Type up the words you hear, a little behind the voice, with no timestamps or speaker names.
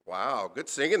Wow, good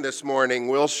singing this morning,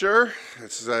 Wilshire.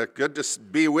 It's good to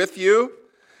be with you.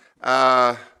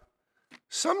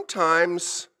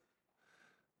 Sometimes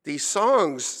these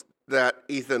songs that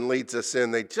Ethan leads us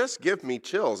in, they just give me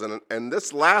chills. And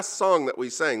this last song that we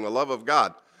sang, The Love of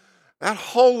God, that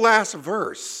whole last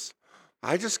verse,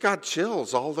 I just got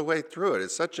chills all the way through it.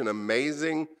 It's such an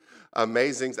amazing,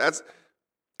 that's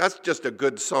just a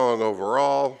good song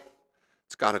overall.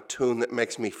 It's got a tune that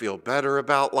makes me feel better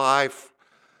about life.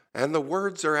 And the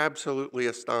words are absolutely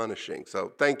astonishing.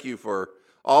 So thank you for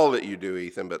all that you do,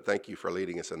 Ethan, but thank you for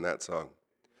leading us in that song.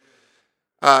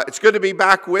 It's good to be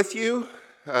back with you.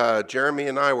 Jeremy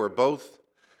and I were both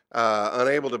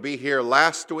unable to be here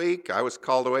last week. I was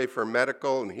called away for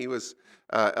medical, and he was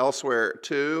elsewhere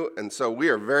too. And so we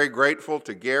are very grateful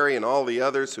to Gary and all the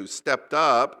others who stepped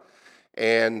up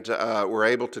and were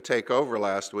able to take over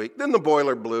last week. Then the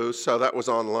boiler blew, so that was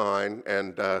online,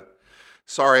 and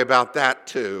sorry about that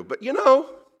too. But you know,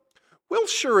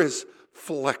 Wilshire is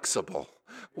flexible.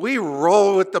 We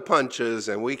roll with the punches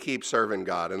and we keep serving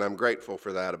God, and I'm grateful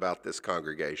for that about this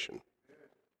congregation.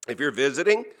 If you're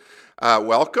visiting,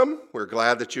 welcome. We're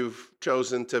glad that you've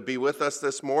chosen to be with us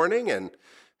this morning, and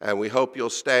we hope you'll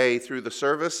stay through the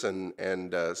service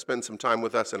and spend some time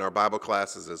with us in our Bible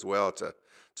classes as well. It's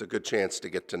a good chance to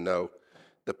get to know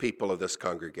the people of this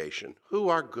congregation, who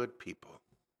are good people.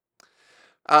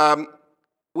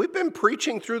 We've been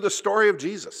preaching through the story of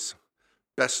Jesus,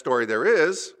 best story there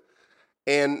is,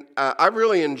 and I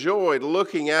really enjoyed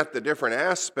looking at the different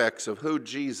aspects of who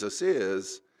Jesus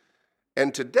is.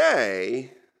 And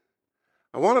today,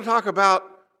 I want to talk about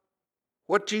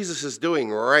what Jesus is doing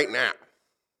right now.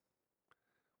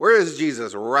 Where is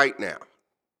Jesus right now?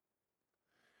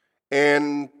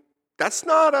 And that's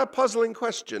not a puzzling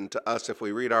question to us if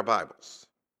we read our Bibles.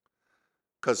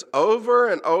 Because over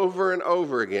and over and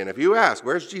over again, if you ask,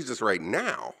 where's Jesus right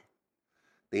now?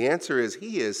 The answer is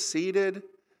he is seated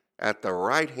at the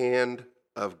right hand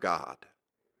of God.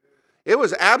 It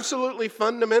was absolutely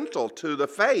fundamental to the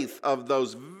faith of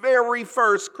those very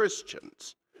first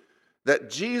Christians that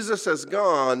Jesus has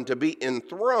gone to be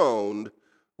enthroned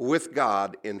with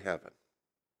God in heaven.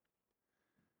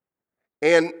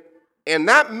 And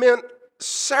that meant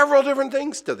several different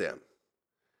things to them.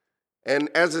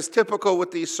 And as is typical with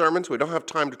these sermons, we don't have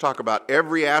time to talk about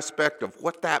every aspect of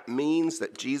what that means,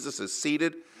 that Jesus is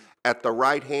seated at the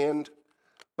right hand.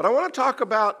 But I want to talk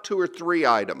about 2 or 3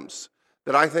 items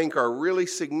that I think are really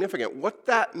significant. What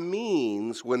that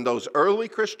means when those early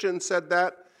Christians said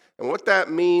that, and what that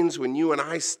means when you and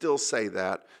I still say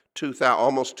that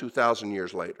almost 2,000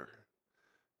 years later.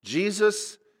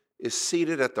 Jesus is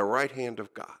seated at the right hand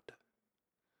of God.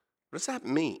 What does that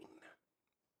mean?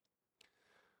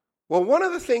 Well, one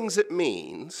of the things it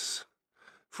means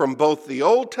from both the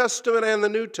Old Testament and the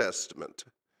New Testament,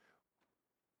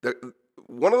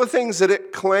 one of the things that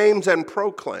it claims and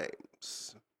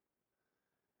proclaims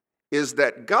is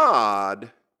that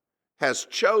God has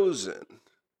chosen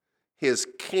his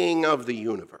king of the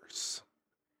universe.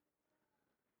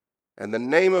 And the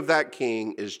name of that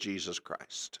king is Jesus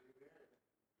Christ.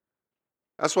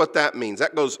 That's what that means.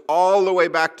 That goes all the way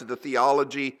back to the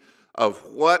theology of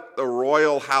what the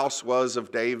royal house was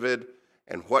of David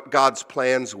and what God's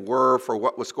plans were for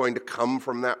what was going to come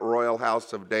from that royal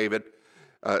house of David.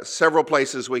 Several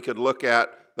places we could look at.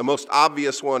 The most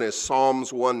obvious one is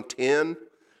Psalms 110. In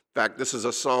fact, this is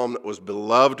a psalm that was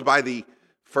beloved by the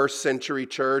first century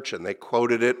church, and they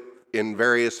quoted it in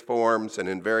various forms and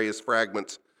in various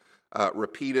fragments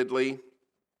repeatedly.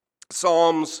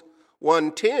 Psalms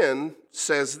 110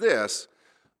 says this,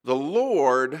 "The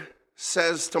Lord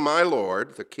says to my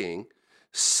Lord, the King,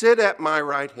 sit at my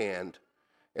right hand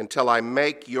until I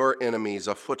make your enemies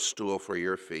a footstool for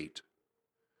your feet.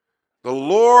 The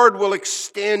Lord will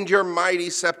extend your mighty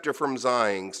scepter from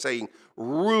Zion, saying,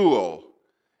 rule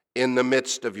in the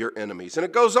midst of your enemies." And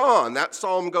it goes on, that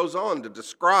psalm goes on to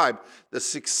describe the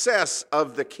success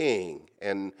of the king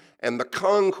and the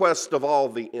conquest of all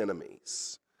the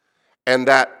enemies. And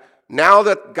that now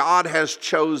that God has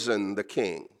chosen the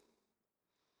king,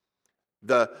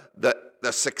 the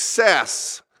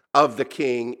success of the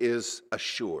king is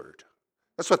assured.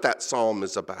 That's what that psalm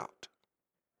is about.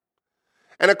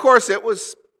 And of course, it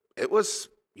was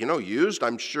used,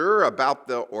 I'm sure, about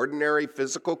the ordinary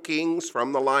physical kings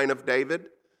from the line of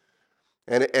David.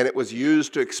 And it was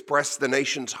used to express the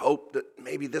nation's hope that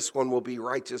maybe this one will be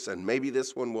righteous and maybe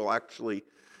this one will actually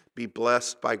be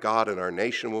blessed by God and our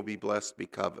nation will be blessed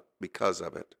because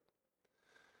of it.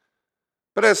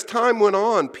 But as time went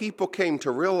on, people came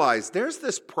to realize there's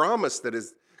this promise that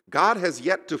God has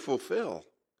yet to fulfill,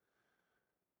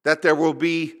 that there will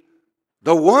be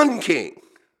the one king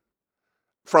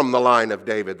from the line of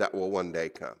David that will one day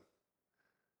come,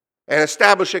 and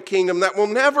establish a kingdom that will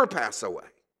never pass away.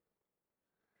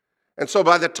 And so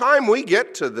by the time we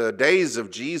get to the days of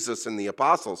Jesus and the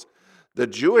apostles, the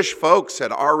Jewish folks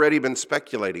had already been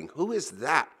speculating, who is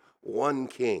that one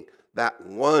king, that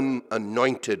one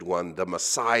anointed one, the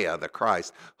Messiah, the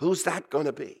Christ? Who's that going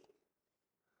to be?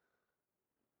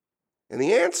 And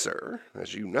the answer,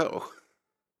 as you know,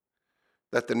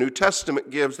 that the New Testament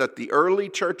gives, that the early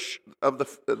church of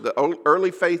the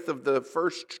early faith of the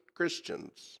first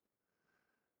Christians,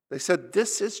 they said,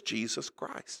 this is Jesus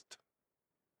Christ.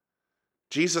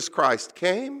 Jesus Christ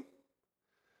came.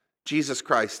 Jesus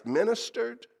Christ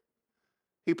ministered.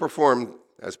 He performed,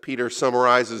 as Peter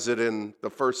summarizes it in the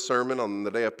first sermon on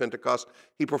the day of Pentecost,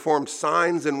 he performed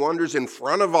signs and wonders in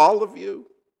front of all of you.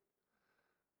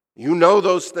 You know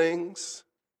those things.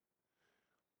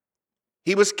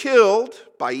 He was killed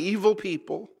by evil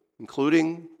people,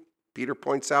 including, Peter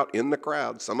points out, in the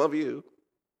crowd, some of you.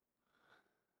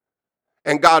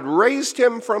 And God raised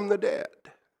him from the dead.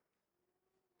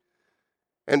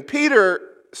 And Peter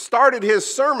started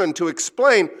his sermon to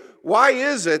explain, why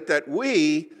is it that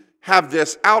we have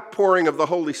this outpouring of the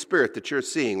Holy Spirit that you're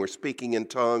seeing? We're speaking in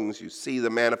tongues. You see the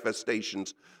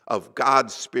manifestations of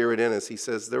God's Spirit in us. He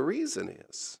says the reason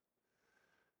is,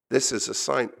 this is a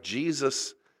sign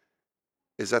Jesus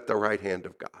is at the right hand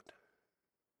of God.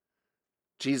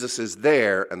 Jesus is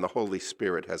there, and the Holy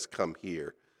Spirit has come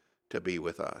here to be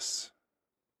with us.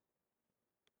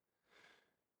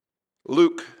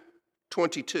 Luke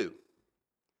 22.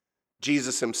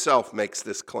 Jesus himself makes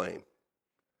this claim.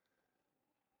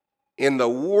 In the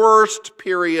worst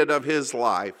period of his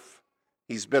life,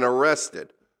 he's been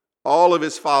arrested. All of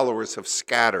his followers have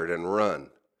scattered and run.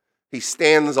 He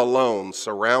stands alone,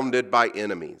 surrounded by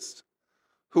enemies,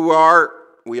 who are,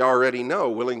 we already know,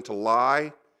 willing to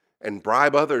lie and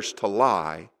bribe others to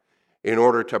lie in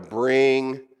order to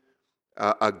bring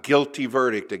a guilty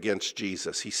verdict against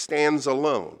Jesus. He stands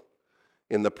alone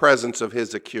in the presence of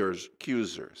his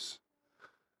accusers.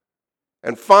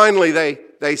 And finally,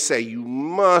 they say, you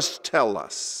must tell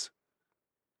us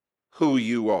who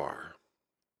you are.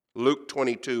 Luke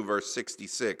 22, verse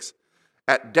 66.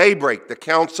 At daybreak, the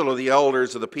council of the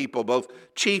elders of the people, both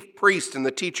chief priests and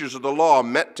the teachers of the law,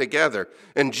 met together,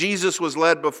 and Jesus was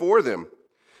led before them.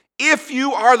 If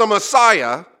you are the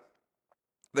Messiah,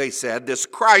 they said, this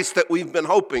Christ that we've been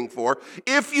hoping for,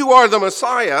 if you are the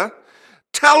Messiah,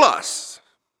 tell us.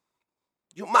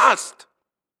 You must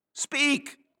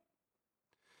speak.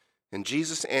 And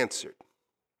Jesus answered,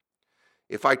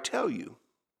 if I tell you,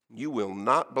 you will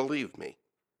not believe me.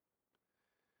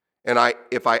 And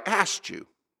if I asked you,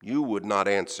 you would not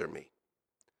answer me.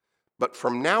 But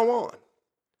from now on,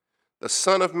 the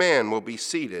Son of Man will be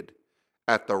seated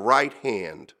at the right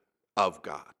hand of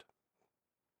God.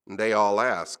 And they all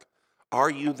ask,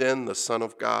 are you then the Son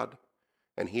of God?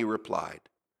 And he replied,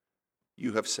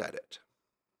 you have said it.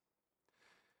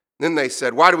 Then they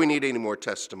said, why do we need any more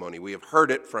testimony? We have heard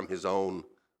it from his own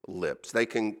lips. They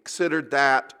considered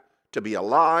that to be a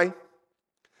lie.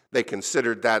 They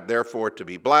considered that, therefore, to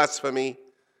be blasphemy,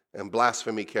 and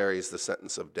blasphemy carries the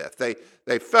sentence of death.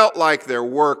 They felt like their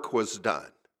work was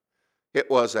done. It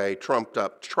was a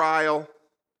trumped-up trial,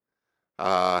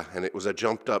 and it was a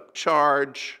jumped-up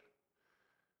charge,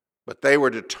 but they were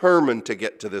determined to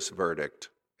get to this verdict,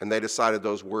 and they decided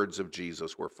those words of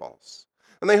Jesus were false.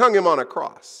 And they hung him on a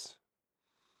cross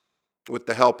with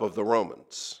the help of the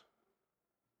Romans,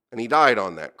 and he died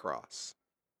on that cross.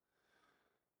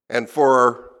 And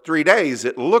for 3 days,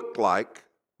 it looked like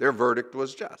their verdict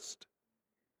was just.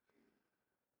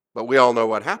 But we all know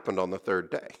what happened on the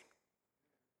third day.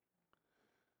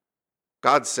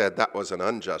 God said that was an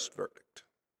unjust verdict.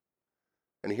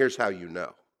 And here's how you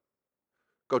know.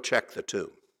 Go check the tomb.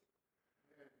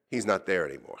 He's not there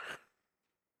anymore.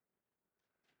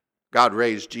 God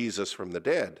raised Jesus from the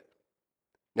dead,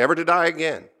 never to die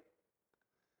again.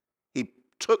 He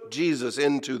took Jesus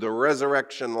into the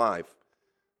resurrection life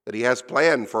that he has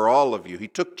planned for all of you. He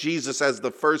took Jesus as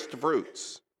the first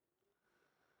fruits.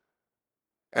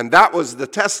 And that was the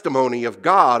testimony of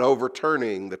God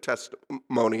overturning the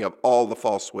testimony of all the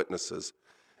false witnesses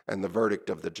and the verdict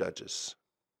of the judges.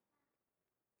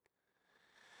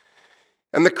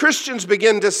 And the Christians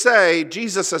begin to say,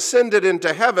 Jesus ascended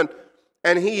into heaven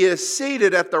and he is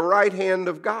seated at the right hand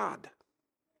of God.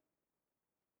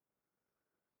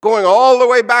 Going all the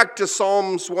way back to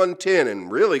Psalms 110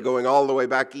 and really going all the way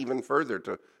back even further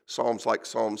to Psalms like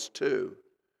Psalms 2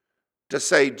 to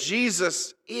say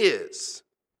Jesus is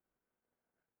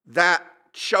that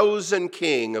chosen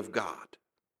king of God.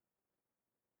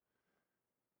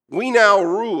 We now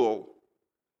rule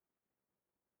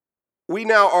we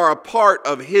now are a part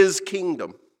of his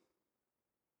kingdom.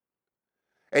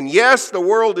 And yes, the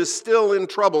world is still in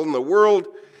trouble, and the world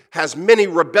has many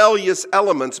rebellious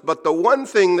elements, but the one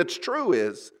thing that's true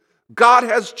is God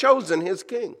has chosen his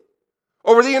king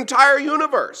over the entire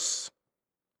universe.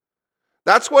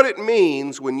 That's what it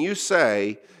means when you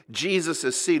say Jesus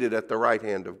is seated at the right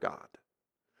hand of God.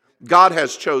 God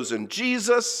has chosen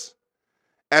Jesus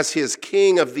as his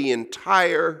king of the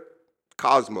entire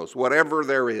cosmos, whatever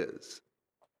there is.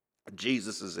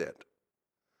 Jesus is it.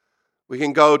 We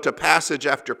can go to passage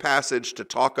after passage to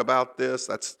talk about this.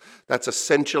 That's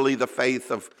essentially the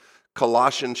faith of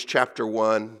Colossians chapter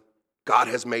 1. God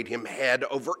has made him head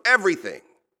over everything.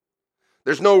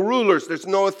 There's no rulers, there's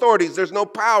no authorities, there's no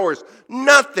powers,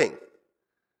 nothing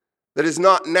that is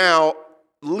not now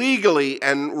legally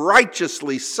and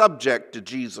righteously subject to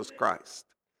Jesus Christ.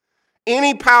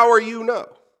 Any power you know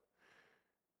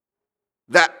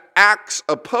that acts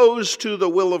opposed to the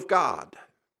will of God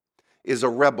is a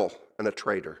rebel and a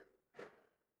traitor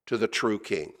to the true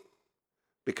king,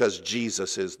 because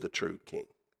Jesus is the true king.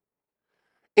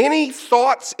 Any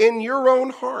thoughts in your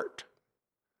own heart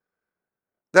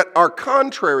that are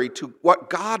contrary to what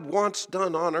God wants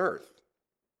done on earth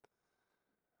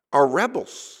are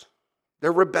rebels.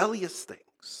 They're rebellious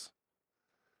things.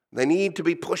 They need to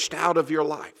be pushed out of your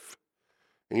life.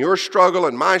 And your struggle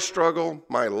and my struggle,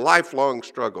 my lifelong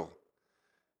struggle,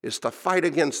 is to fight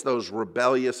against those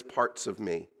rebellious parts of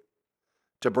me,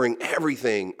 to bring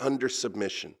everything under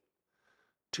submission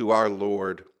to our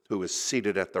Lord who is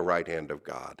seated at the right hand of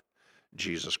God,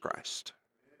 Jesus Christ.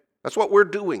 That's what we're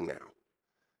doing now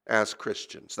as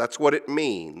Christians. That's what it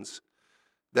means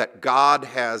that God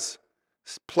has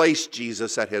placed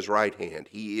Jesus at his right hand.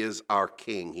 He is our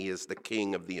king. He is the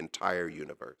king of the entire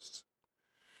universe.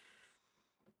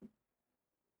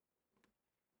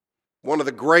 One of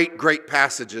the great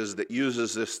passages that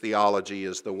uses this theology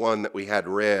is the one that we had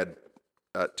read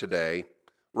today,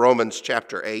 Romans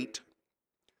chapter 8,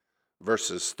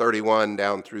 verses 31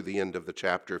 down through the end of the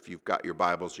chapter. If you've got your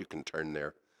Bibles, you can turn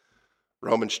there.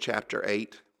 Romans chapter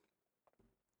 8,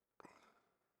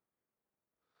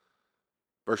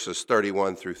 verses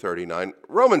 31 through 39.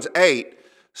 Romans 8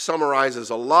 summarizes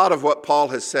a lot of what Paul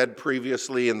has said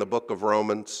previously in the book of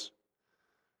Romans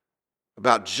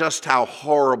about just how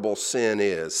horrible sin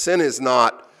is. Sin is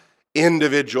not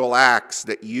individual acts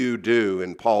that you do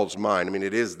in Paul's mind. I mean,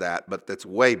 it is that, but that's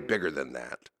way bigger than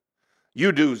that.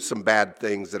 You do some bad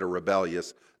things that are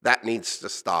rebellious. That needs to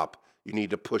stop. You need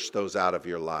to push those out of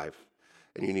your life,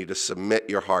 and you need to submit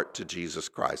your heart to Jesus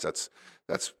Christ.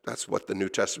 That's what the New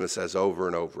Testament says over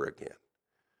and over again.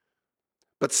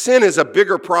 But sin is a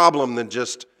bigger problem than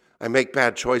just, I make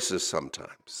bad choices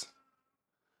sometimes.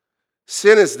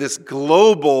 Sin is this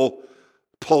global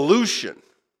pollution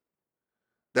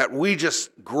that we just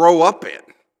grow up in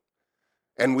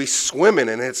and we swim in,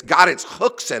 and it's got its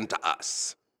hooks into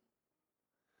us.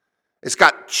 It's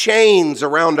got chains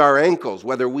around our ankles,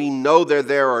 whether we know they're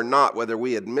there or not, whether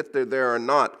we admit they're there or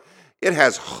not. It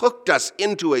has hooked us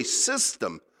into a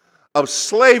system of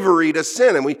slavery to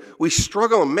sin, and we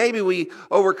struggle, and maybe we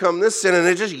overcome this sin, and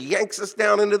it just yanks us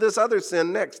down into this other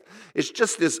sin next. It's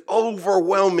just this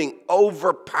overwhelming,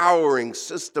 overpowering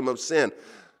system of sin.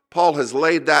 Paul has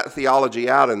laid that theology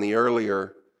out in the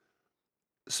earlier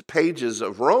pages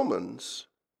of Romans.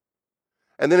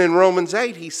 And then in Romans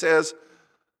 8, he says,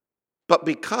 but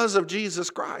because of Jesus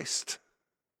Christ,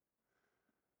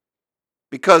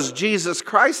 because Jesus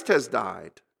Christ has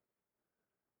died,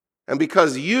 and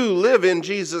because you live in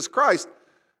Jesus Christ,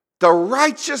 the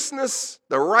righteous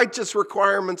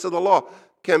requirements of the law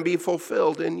can be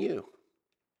fulfilled in you.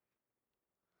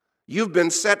 You've been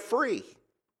set free.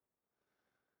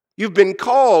 You've been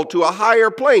called to a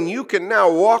higher plane. You can now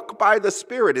walk by the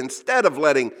Spirit instead of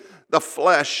letting the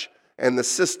flesh and the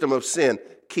system of sin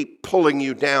keep pulling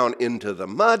you down into the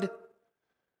mud.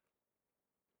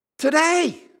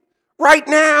 Today, right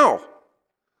now,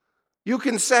 you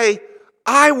can say,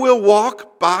 I will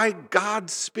walk by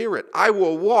God's Spirit. I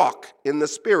will walk in the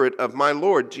Spirit of my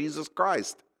Lord Jesus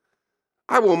Christ.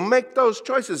 I will make those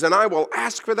choices, and I will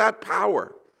ask for that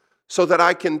power so that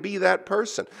I can be that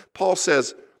person. Paul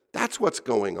says, that's what's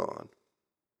going on.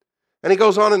 And he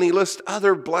goes on and he lists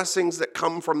other blessings that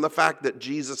come from the fact that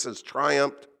Jesus has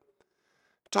triumphed.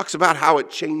 He talks about how it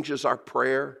changes our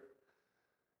prayer.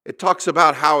 It talks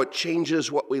about how it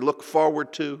changes what we look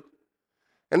forward to.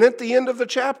 And at the end of the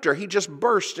chapter, he just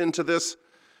burst into this,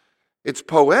 it's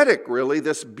poetic really,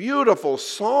 this beautiful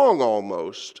song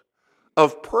almost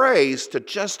of praise to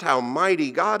just how mighty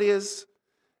God is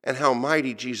and how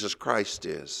mighty Jesus Christ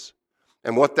is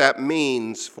and what that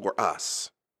means for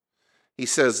us. He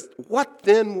says, what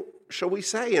then shall we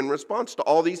say in response to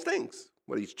all these things?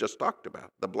 What he's just talked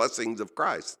about, the blessings of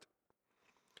Christ.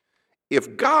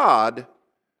 If God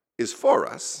is for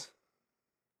us,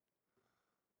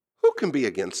 who can be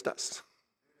against us?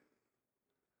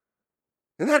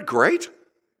 Isn't that great?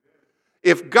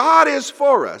 If God is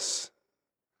for us,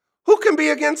 who can be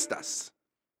against us?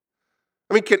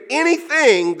 I mean, can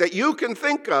anything that you can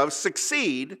think of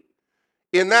succeed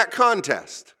in that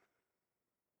contest?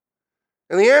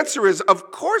 And the answer is,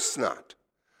 of course not.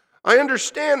 I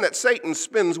understand that Satan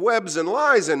spins webs and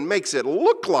lies and makes it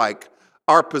look like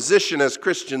our position as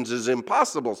Christians is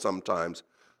impossible sometimes.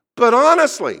 But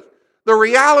honestly, the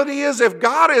reality is if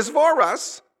God is for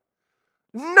us,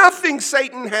 nothing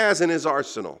Satan has in his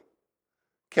arsenal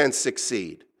can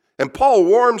succeed. And Paul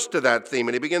warms to that theme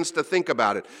and he begins to think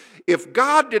about it. If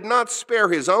God did not spare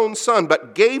his own son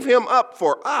but gave him up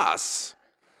for us,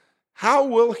 how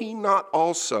will he not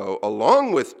also,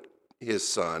 along with his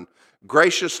son,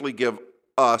 graciously give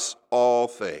us all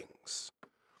things?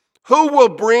 Who will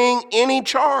bring any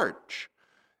charge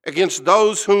against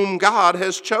those whom God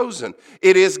has chosen?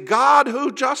 It is God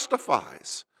who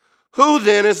justifies. Who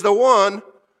then is the one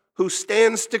who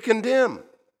stands to condemn?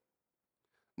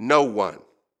 No one.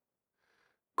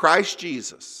 Christ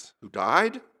Jesus, who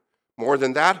died, more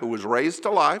than that, who was raised to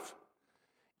life,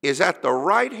 is at the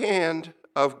right hand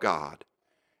of God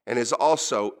and is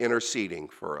also interceding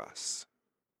for us.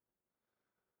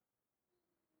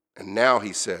 And now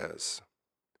he says,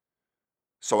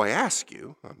 so I ask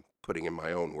you, I'm putting in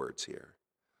my own words here,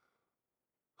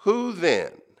 who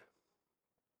then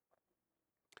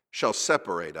shall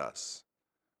separate us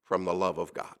from the love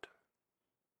of God?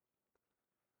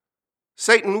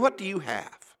 Satan, what do you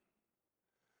have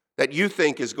that you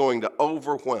think is going to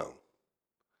overwhelm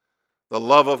the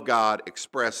love of God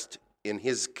expressed in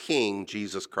his King,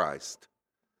 Jesus Christ?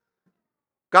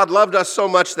 God loved us so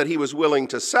much that he was willing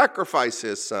to sacrifice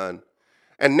his son,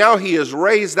 and now he has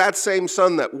raised that same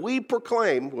son that we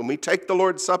proclaim when we take the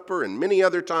Lord's Supper and many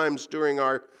other times during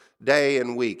our day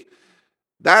and week.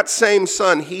 That same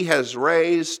son he has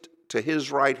raised to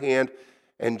his right hand,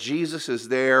 and Jesus is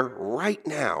there right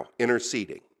now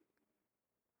interceding.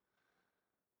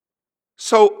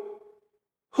 So,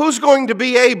 who's going to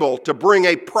be able to bring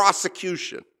a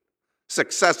prosecution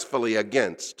successfully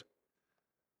against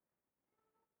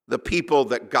the people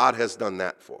that God has done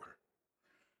that for?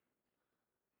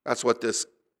 That's what this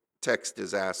text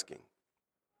is asking.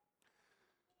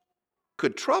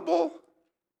 Could trouble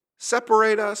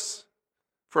separate us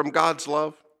from God's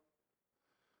love?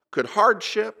 Could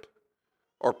hardship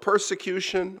or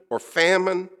persecution or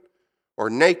famine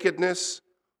or nakedness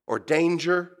or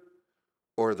danger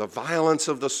or the violence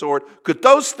of the sword, could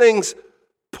those things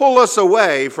pull us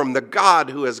away from the God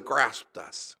who has grasped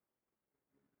us?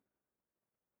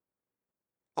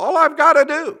 All I've got to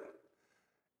do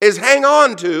is hang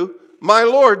on to my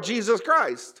Lord Jesus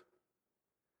Christ.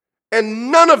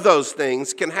 And none of those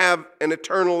things can have an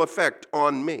eternal effect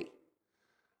on me.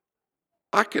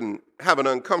 I can have an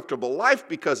uncomfortable life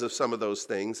because of some of those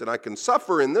things, and I can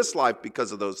suffer in this life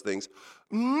because of those things.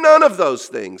 None of those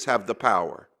things have the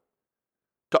power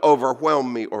to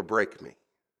overwhelm me or break me,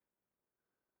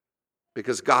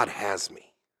 because God has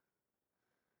me.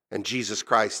 And Jesus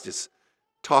Christ is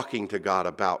talking to God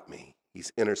about me.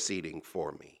 He's interceding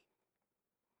for me.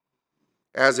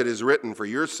 As it is written, for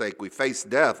your sake we face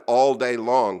death all day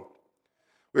long.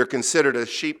 We are considered as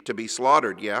sheep to be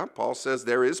slaughtered. Yeah, Paul says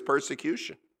there is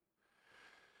persecution.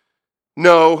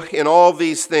 No, in all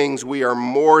these things we are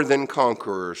more than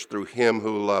conquerors through him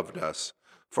who loved us.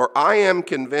 For I am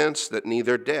convinced that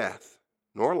neither death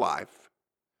nor life,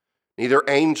 neither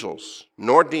angels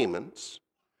nor demons,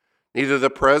 neither the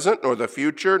present nor the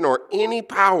future, nor any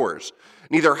powers,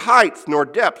 neither height nor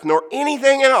depth, nor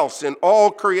anything else in all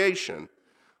creation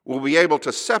will be able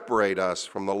to separate us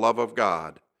from the love of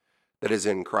God that is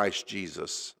in Christ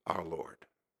Jesus our Lord.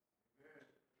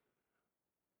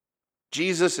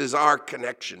 Jesus is our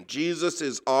connection. Jesus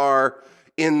is our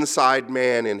inside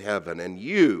man in heaven. And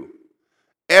you,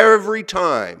 every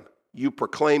time you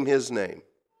proclaim his name,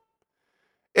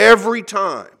 every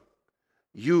time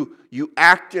you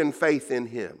act in faith in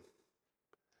him,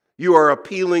 you are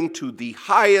appealing to the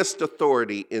highest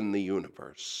authority in the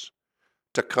universe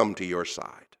to come to your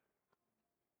side.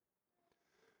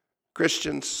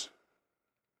 Christians,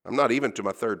 I'm not even to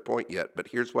my third point yet, but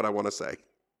here's what I want to say.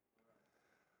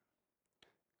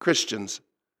 Christians,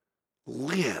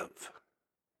 live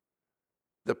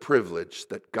the privilege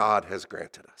that God has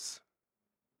granted us.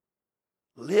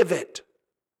 Live it.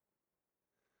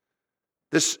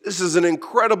 This is an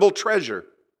incredible treasure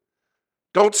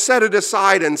Don't set it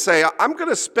aside and say, I'm going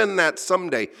to spend that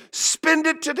someday. Spend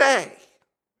it today.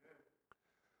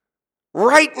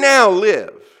 Right now,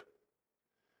 live,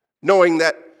 knowing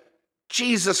that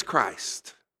Jesus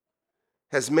Christ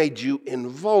has made you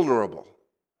invulnerable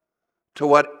to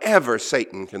whatever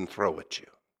Satan can throw at you,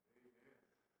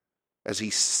 as he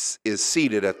is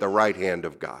seated at the right hand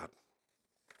of God.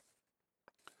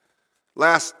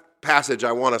 Last passage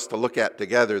I want us to look at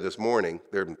together this morning,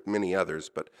 there are many others,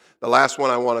 but the last one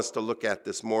I want us to look at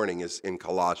this morning is in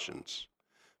Colossians.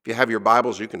 If you have your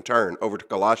Bibles, you can turn over to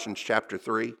Colossians chapter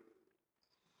 3.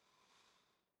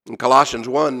 In Colossians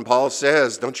 1, Paul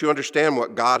says, don't you understand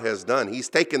what God has done? He's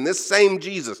taken this same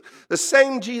Jesus, the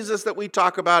same Jesus that we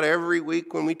talk about every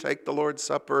week when we take the Lord's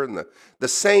Supper, and the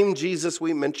same Jesus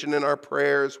we mention in our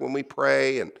prayers when we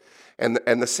pray, and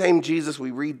the same Jesus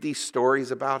we read these stories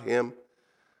about him,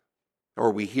 or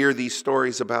we hear these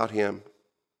stories about him.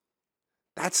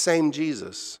 That same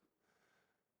Jesus,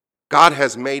 God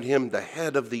has made him the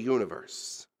head of the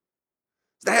universe.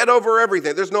 The head over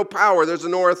everything. There's no power. There's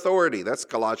no authority. That's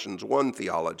Colossians 1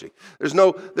 theology.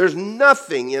 There's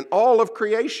nothing in all of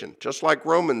creation, just like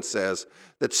Romans says,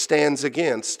 that stands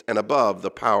against and above the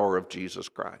power of Jesus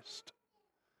Christ.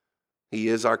 He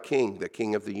is our King, the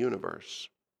King of the universe.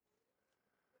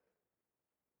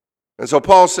 And so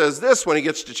Paul says this when he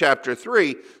gets to chapter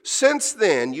 3, since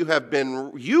then you have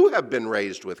been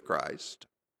raised with Christ.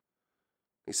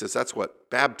 He says that's what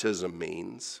baptism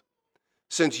means.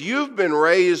 Since you've been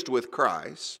raised with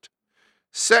Christ,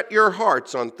 set your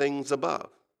hearts on things above,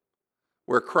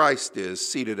 where Christ is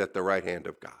seated at the right hand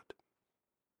of God.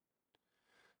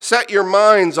 Set your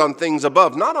minds on things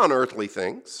above, not on earthly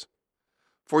things,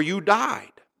 for you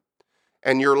died,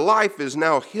 and your life is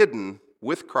now hidden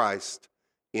with Christ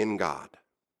in God.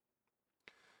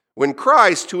 When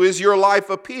Christ, who is your life,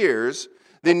 appears,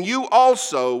 then you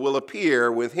also will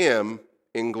appear with him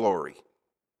in glory.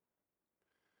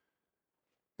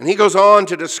 And he goes on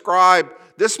to describe,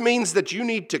 this means that you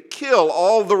need to kill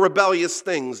all the rebellious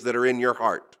things that are in your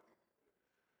heart.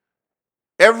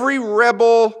 Every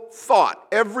rebel thought,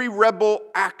 every rebel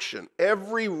action,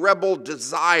 every rebel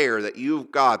desire that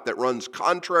you've got that runs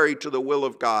contrary to the will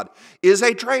of God is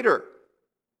a traitor.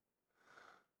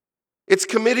 It's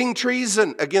committing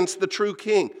treason against the true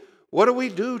king. What do we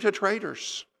do to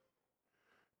traitors?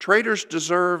 Traitors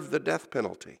deserve the death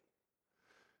penalty.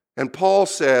 And Paul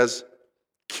says,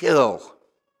 kill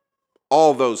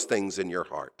all those things in your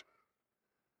heart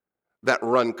that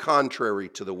run contrary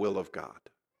to the will of God.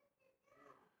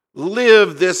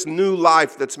 Live this new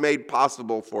life that's made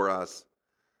possible for us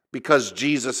because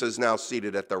Jesus is now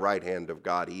seated at the right hand of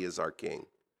God. He is our King.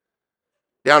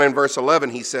 Down in verse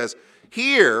 11, he says,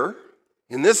 here,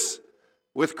 in this,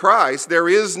 with Christ, there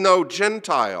is no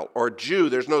Gentile or Jew.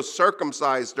 There's no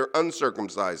circumcised or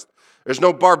uncircumcised. There's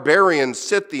no barbarian,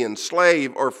 Scythian,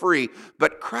 slave, or free,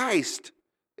 but Christ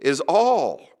is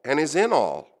all and is in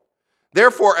all.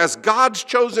 Therefore, as God's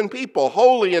chosen people,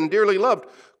 holy and dearly loved,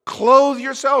 clothe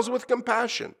yourselves with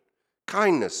compassion,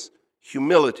 kindness,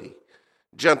 humility,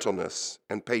 gentleness,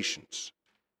 and patience.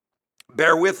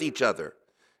 Bear with each other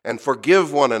and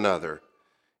forgive one another.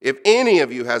 If any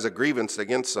of you has a grievance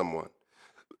against someone,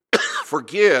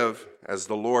 forgive as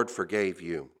the Lord forgave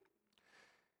you.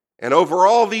 And over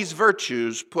all these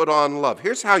virtues, put on love.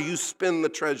 Here's how you spend the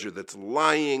treasure that's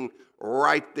lying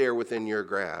right there within your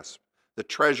grasp. The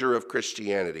treasure of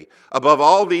Christianity. Above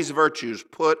all these virtues,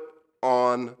 put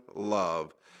on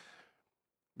love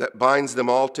that binds them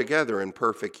all together in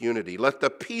perfect unity. Let the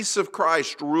peace of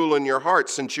Christ rule in your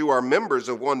hearts. Since you are members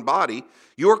of one body,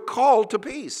 you are called to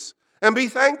peace. And be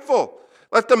thankful.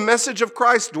 Let the message of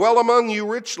Christ dwell among you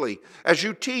richly as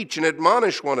you teach and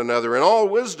admonish one another in all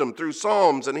wisdom through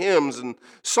psalms and hymns and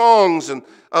songs and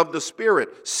of the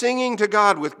Spirit, singing to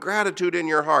God with gratitude in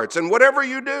your hearts. And whatever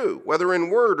you do, whether in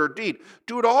word or deed,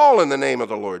 do it all in the name of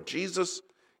the Lord Jesus,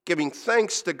 giving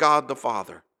thanks to God the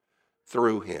Father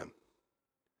through him.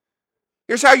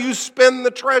 Here's how you spend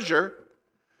the treasure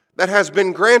that has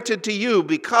been granted to you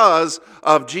because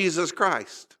of Jesus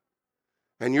Christ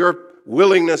and your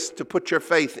willingness to put your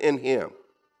faith in him.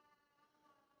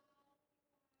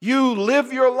 You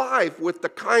live your life with the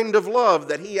kind of love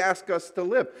that he asked us to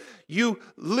live. You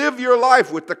live your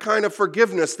life with the kind of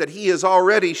forgiveness that he has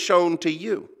already shown to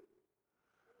you.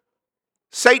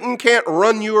 Satan can't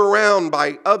run you around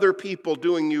by other people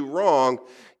doing you wrong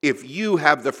if you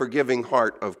have the forgiving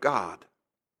heart of God.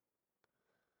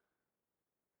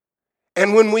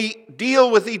 And when we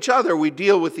deal with each other, we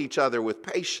deal with each other with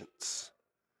patience.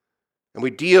 And we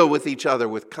deal with each other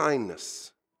with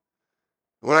kindness.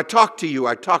 When I talk to you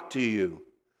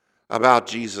about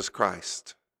Jesus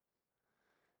Christ.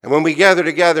 And when we gather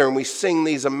together and we sing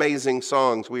these amazing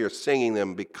songs, we are singing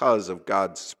them because of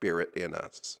God's Spirit in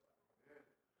us.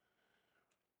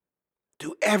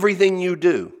 Do everything you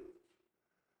do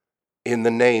in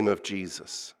the name of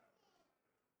Jesus.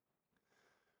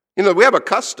 You know, we have a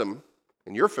custom,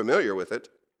 and you're familiar with it.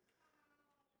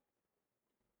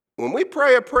 When we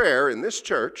pray a prayer in this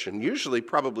church, and usually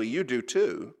probably you do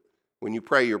too, when you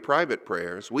pray your private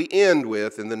prayers, we end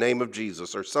with, in the name of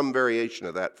Jesus, or some variation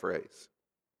of that phrase.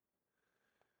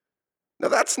 Now,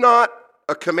 that's not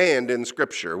a command in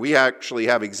Scripture. We actually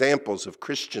have examples of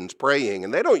Christians praying,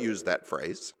 and they don't use that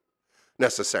phrase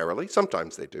necessarily.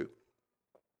 Sometimes they do.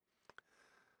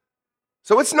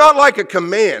 So it's not like a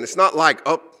command. It's not like,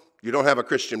 oh, you don't have a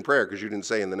Christian prayer because you didn't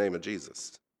say in the name of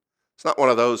Jesus. It's not one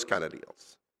of those kind of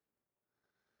deals.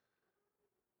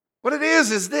 What it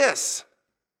is this.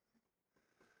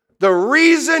 The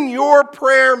reason your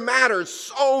prayer matters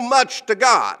so much to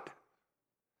God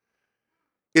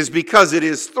is because it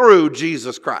is through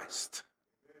Jesus Christ.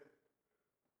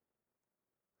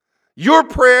 Your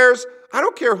prayers, I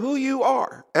don't care who you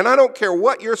are, and I don't care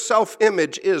what your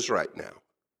self-image is right now.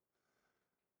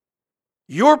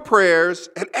 Your prayers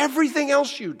and everything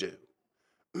else you do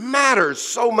matters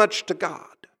so much to God.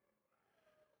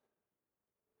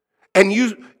 And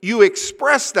you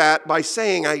express that by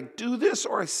saying, I do this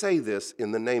or I say this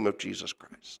in the name of Jesus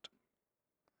Christ.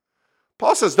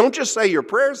 Paul says, don't just say your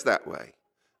prayers that way.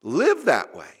 Live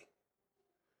that way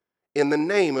in the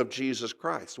name of Jesus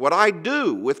Christ. What I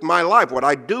do with my life, what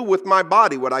I do with my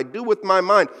body, what I do with my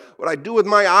mind, what I do with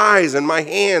my eyes and my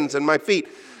hands and my feet,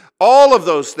 all of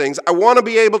those things, I want to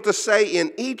be able to say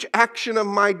in each action of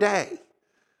my day,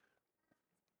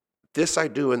 this I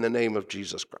do in the name of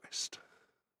Jesus Christ.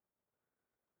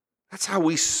 That's how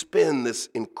we spin this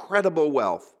incredible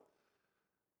wealth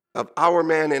of our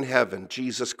man in heaven,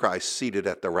 Jesus Christ, seated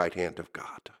at the right hand of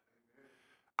God.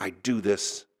 I do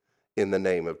this in the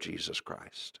name of Jesus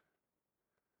Christ.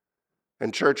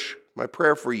 And church, my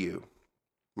prayer for you,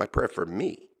 my prayer for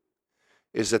me,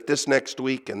 is that this next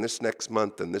week and this next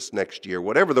month and this next year,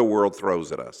 whatever the world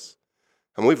throws at us,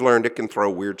 and we've learned it can throw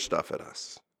weird stuff at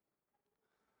us.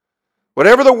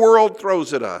 Whatever the world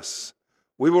throws at us,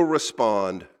 we will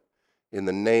respond in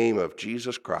the name of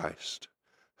Jesus Christ,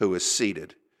 who is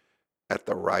seated at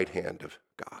the right hand of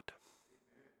God.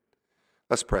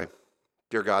 Let's pray.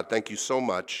 Dear God, thank you so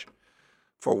much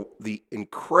for the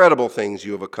incredible things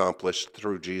you have accomplished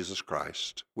through Jesus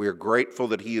Christ. We are grateful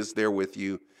that he is there with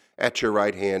you at your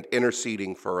right hand,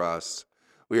 interceding for us.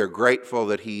 We are grateful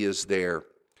that he is there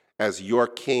as your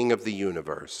King of the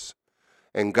universe.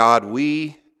 And God,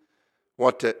 we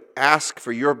want to ask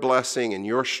for your blessing and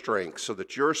your strength so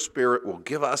that your Spirit will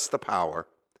give us the power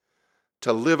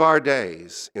to live our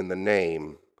days in the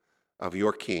name of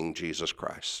your King, Jesus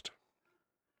Christ.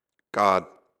 God,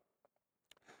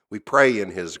 we pray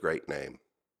in his great name.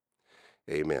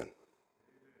 Amen.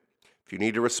 If you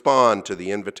need to respond to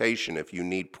the invitation, if you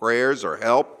need prayers or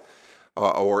help,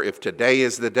 or if today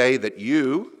is the day that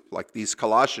you, like these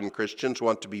Colossian Christians,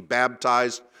 want to be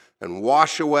baptized and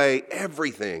wash away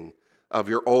everything of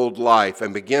your old life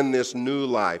and begin this new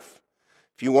life.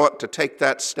 If you want to take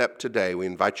that step today, we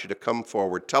invite you to come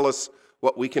forward. Tell us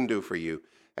what we can do for you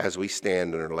as we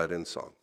stand and are led in song.